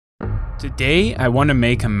Today I want to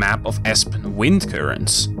make a map of Espan wind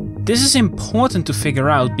currents. This is important to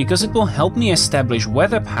figure out because it will help me establish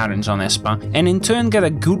weather patterns on Espa and in turn get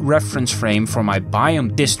a good reference frame for my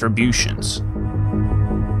biome distributions.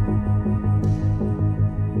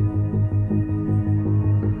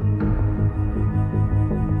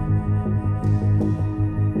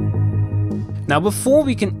 Now before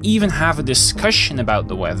we can even have a discussion about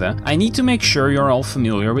the weather, I need to make sure you're all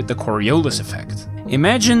familiar with the Coriolis effect.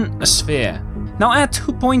 Imagine a sphere. Now add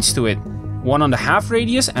 2 points to it, one on the half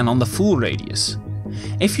radius and on the full radius.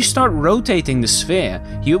 If you start rotating the sphere,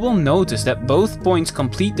 you will notice that both points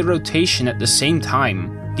complete the rotation at the same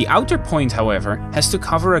time. The outer point, however, has to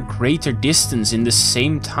cover a greater distance in the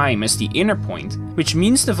same time as the inner point, which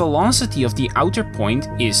means the velocity of the outer point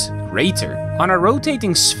is greater. On a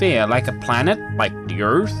rotating sphere like a planet, like the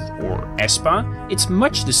Earth or Espa, it's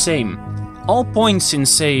much the same. All points in,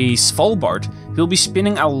 say, Svalbard will be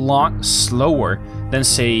spinning a lot slower than,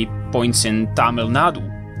 say, points in Tamil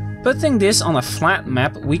Nadu. Putting this on a flat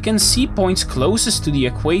map, we can see points closest to the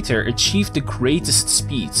equator achieve the greatest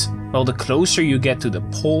speeds, while the closer you get to the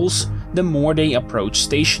poles, the more they approach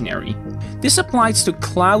stationary. This applies to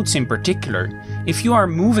clouds in particular. If you are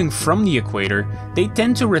moving from the equator, they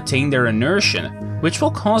tend to retain their inertia, which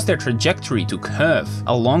will cause their trajectory to curve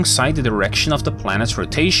alongside the direction of the planet's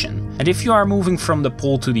rotation. And if you are moving from the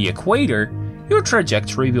pole to the equator, your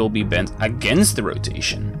trajectory will be bent against the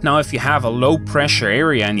rotation. Now if you have a low pressure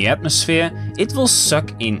area in the atmosphere, it will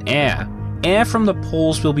suck in air. Air from the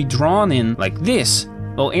poles will be drawn in like this,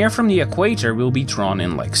 while air from the equator will be drawn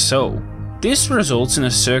in like so. This results in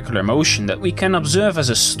a circular motion that we can observe as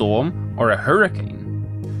a storm or a hurricane.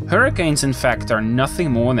 Hurricanes in fact are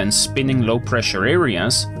nothing more than spinning low pressure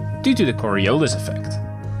areas due to the Coriolis effect.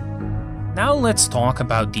 Now let's talk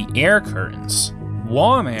about the air currents.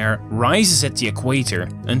 Warm air rises at the equator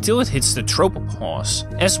until it hits the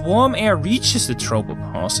tropopause. As warm air reaches the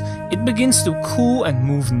tropopause, it begins to cool and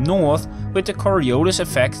move north, with the Coriolis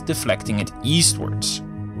effect deflecting it eastwards.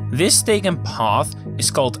 This taken path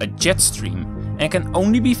is called a jet stream and can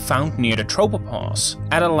only be found near the tropopause.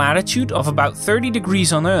 At a latitude of about 30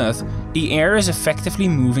 degrees on Earth, the air is effectively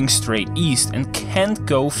moving straight east and can't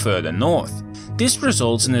go further north. This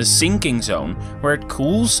results in a sinking zone where it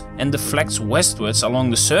cools and deflects westwards along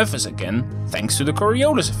the surface again, thanks to the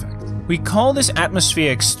Coriolis effect. We call this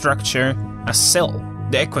atmospheric structure a cell,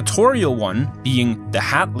 the equatorial one being the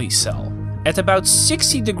Hadley cell. At about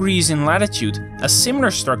 60 degrees in latitude, a similar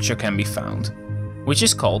structure can be found, which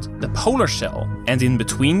is called the polar cell, and in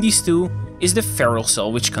between these two is the Ferrel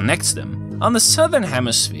cell which connects them. On the southern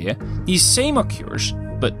hemisphere, the same occurs,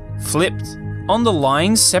 but flipped. On the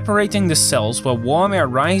lines separating the cells where warm air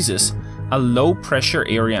rises, a low pressure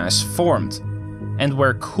area is formed, and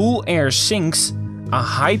where cool air sinks, a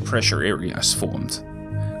high pressure area is formed.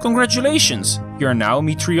 Congratulations, you're now a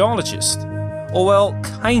meteorologist. Or well,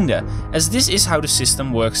 kinda, as this is how the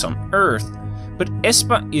system works on Earth, but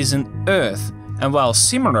Espa isn't Earth, and while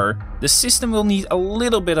similar, the system will need a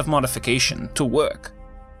little bit of modification to work.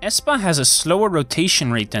 Espa has a slower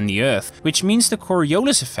rotation rate than the Earth, which means the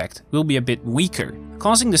Coriolis effect will be a bit weaker,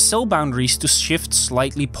 causing the cell boundaries to shift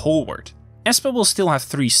slightly poleward. Espa will still have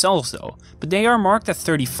 3 cells though, but they are marked at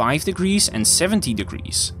 35 degrees and 70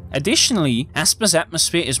 degrees. Additionally, Espa's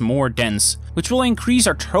atmosphere is more dense, which will increase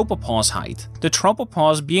our tropopause height, the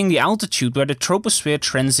tropopause being the altitude where the troposphere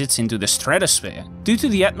transits into the stratosphere. Due to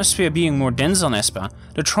the atmosphere being more dense on Espa,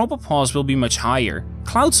 the tropopause will be much higher.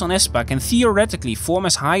 Clouds on Espa can theoretically form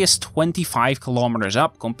as high as 25 kilometers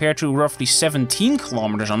up compared to roughly 17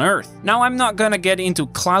 kilometers on Earth. Now I'm not gonna get into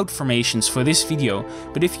cloud formations for this video,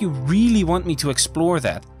 but if you really want me to explore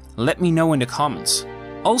that, let me know in the comments.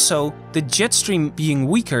 Also, the jet stream being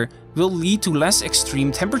weaker will lead to less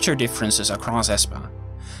extreme temperature differences across Espa.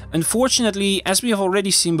 Unfortunately, as we have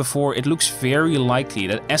already seen before, it looks very likely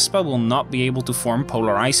that Espa will not be able to form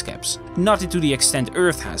polar ice caps, not to the extent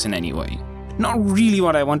Earth has in any way. Not really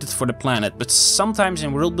what I wanted for the planet, but sometimes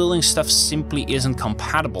in world building stuff simply isn't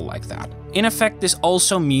compatible like that. In effect, this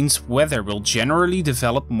also means weather will generally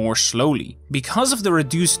develop more slowly. Because of the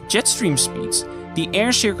reduced jet stream speeds, the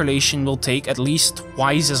air circulation will take at least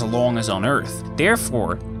twice as long as on Earth.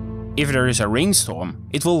 Therefore, if there is a rainstorm,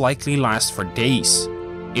 it will likely last for days.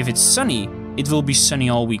 If it's sunny, it will be sunny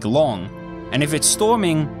all week long. And if it's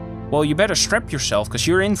storming, well, you better strap yourself because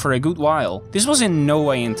you're in for a good while. This was in no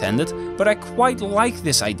way intended, but I quite like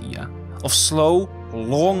this idea of slow,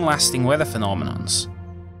 long-lasting weather phenomenons.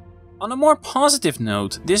 On a more positive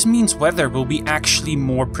note, this means weather will be actually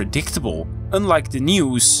more predictable. Unlike the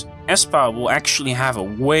news, Espa will actually have a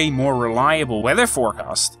way more reliable weather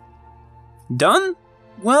forecast. Done?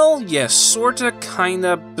 Well, yes, sorta,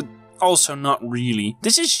 kinda, but also not really.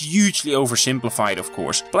 This is hugely oversimplified, of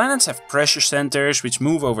course. Planets have pressure centers which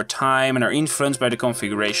move over time and are influenced by the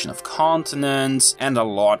configuration of continents and a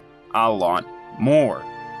lot more.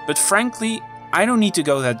 But frankly, I don't need to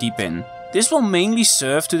go that deep in. This will mainly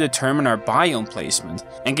serve to determine our biome placement,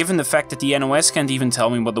 and given the fact that the NOS can't even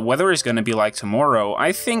tell me what the weather is gonna be like tomorrow,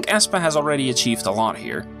 I think Espa has already achieved a lot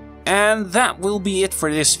here. And that will be it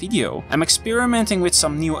for this video. I'm experimenting with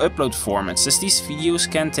some new upload formats, as these videos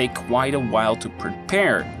can take quite a while to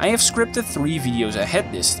prepare. I have scripted 3 videos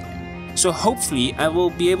ahead this time, so hopefully I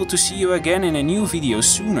will be able to see you again in a new video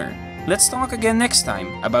sooner. Let's talk again next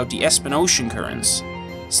time about the Espan ocean currents.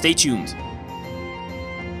 Stay tuned.